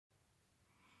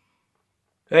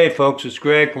Hey folks, it's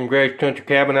Greg from Greg's Country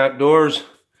Cabin Outdoors.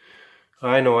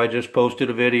 I know I just posted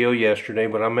a video yesterday,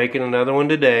 but I'm making another one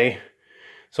today.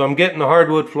 So I'm getting the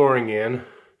hardwood flooring in,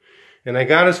 and I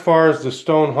got as far as the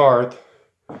stone hearth,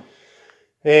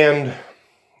 and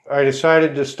I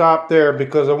decided to stop there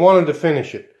because I wanted to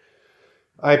finish it.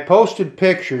 I posted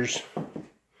pictures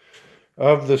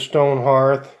of the stone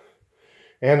hearth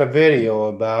and a video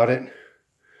about it,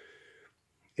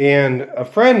 and a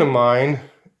friend of mine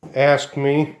asked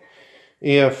me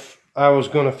if I was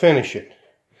going to finish it.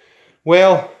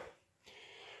 Well,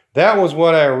 that was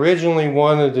what I originally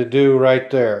wanted to do right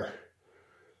there.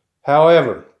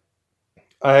 However,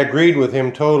 I agreed with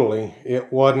him totally.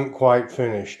 It wasn't quite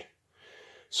finished.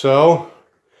 So,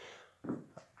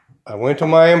 I went to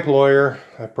my employer,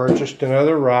 I purchased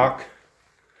another rock,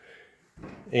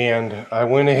 and I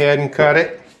went ahead and cut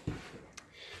it.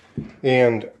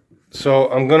 And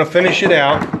so I'm going to finish it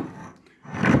out.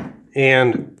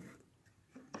 And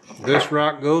this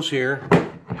rock goes here.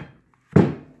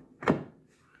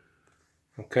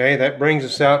 Okay, that brings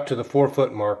us out to the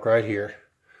 4-foot mark right here.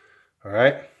 All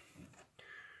right.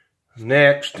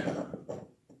 Next,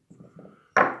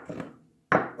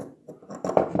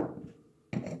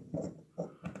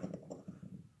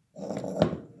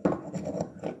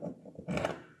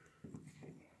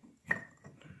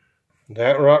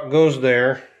 that rock goes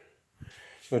there,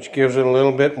 which gives it a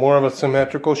little bit more of a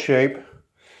symmetrical shape.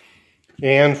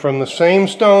 And from the same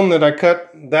stone that I cut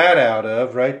that out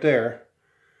of, right there,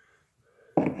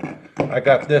 I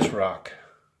got this rock.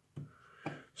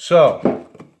 So,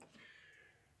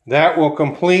 that will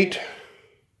complete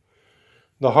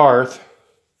the hearth.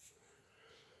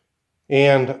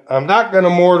 And I'm not going to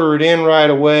mortar it in right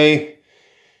away.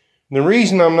 The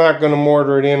reason I'm not going to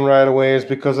mortar it in right away is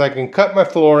because I can cut my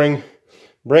flooring,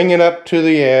 bring it up to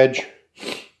the edge,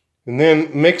 and then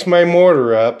mix my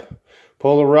mortar up,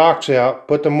 pull the rocks out,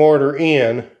 put the mortar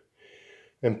in,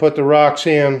 and put the rocks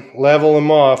in, level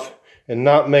them off, and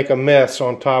not make a mess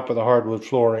on top of the hardwood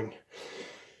flooring.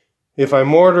 If I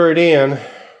mortar it in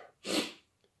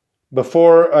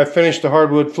before I finish the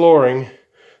hardwood flooring,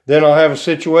 then I'll have a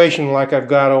situation like I've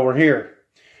got over here.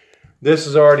 This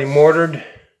is already mortared.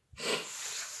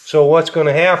 So what's going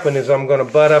to happen is I'm going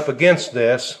to butt up against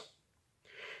this,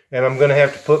 and I'm going to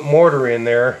have to put mortar in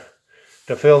there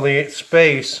to fill the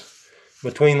space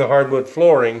between the hardwood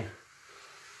flooring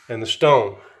and the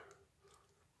stone.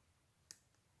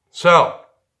 So,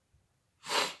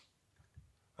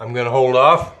 I'm going to hold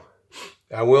off.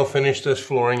 I will finish this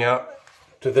flooring out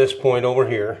to this point over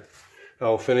here. I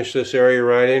will finish this area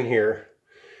right in here,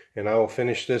 and I will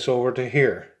finish this over to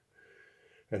here.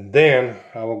 And then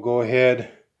I will go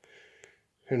ahead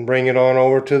and bring it on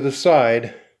over to the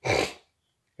side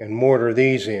and mortar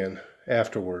these in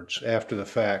afterwards, after the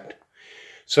fact.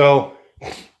 So,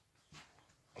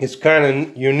 it's kind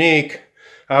of unique.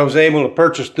 I was able to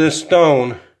purchase this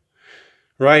stone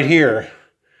right here,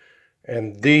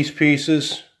 and these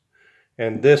pieces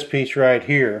and this piece right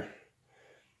here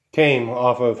came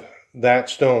off of that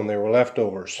stone. They were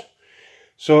leftovers.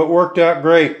 So it worked out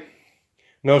great.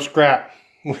 No scrap,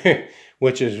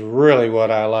 which is really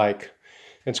what I like.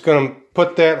 It's going to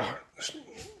put that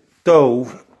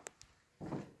stove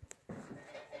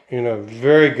in a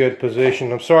very good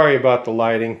position. I'm sorry about the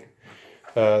lighting.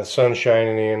 The sun's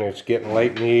shining in. It's getting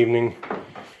late in the evening.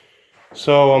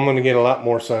 So I'm going to get a lot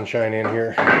more sunshine in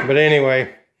here. But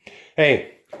anyway,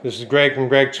 hey, this is Greg from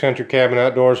Greg's Country Cabin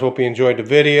Outdoors. Hope you enjoyed the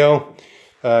video.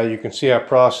 You can see I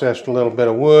processed a little bit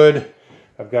of wood.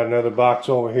 I've got another box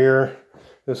over here.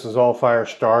 This is all fire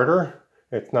starter.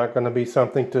 It's not going to be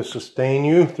something to sustain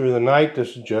you through the night.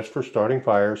 This is just for starting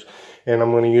fires. And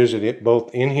I'm going to use it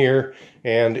both in here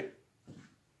and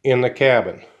in the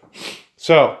cabin.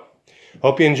 So,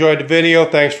 hope you enjoyed the video.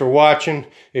 Thanks for watching.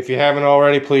 If you haven't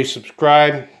already, please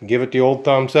subscribe. Give it the old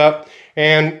thumbs up.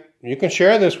 And you can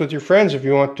share this with your friends if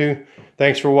you want to.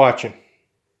 Thanks for watching.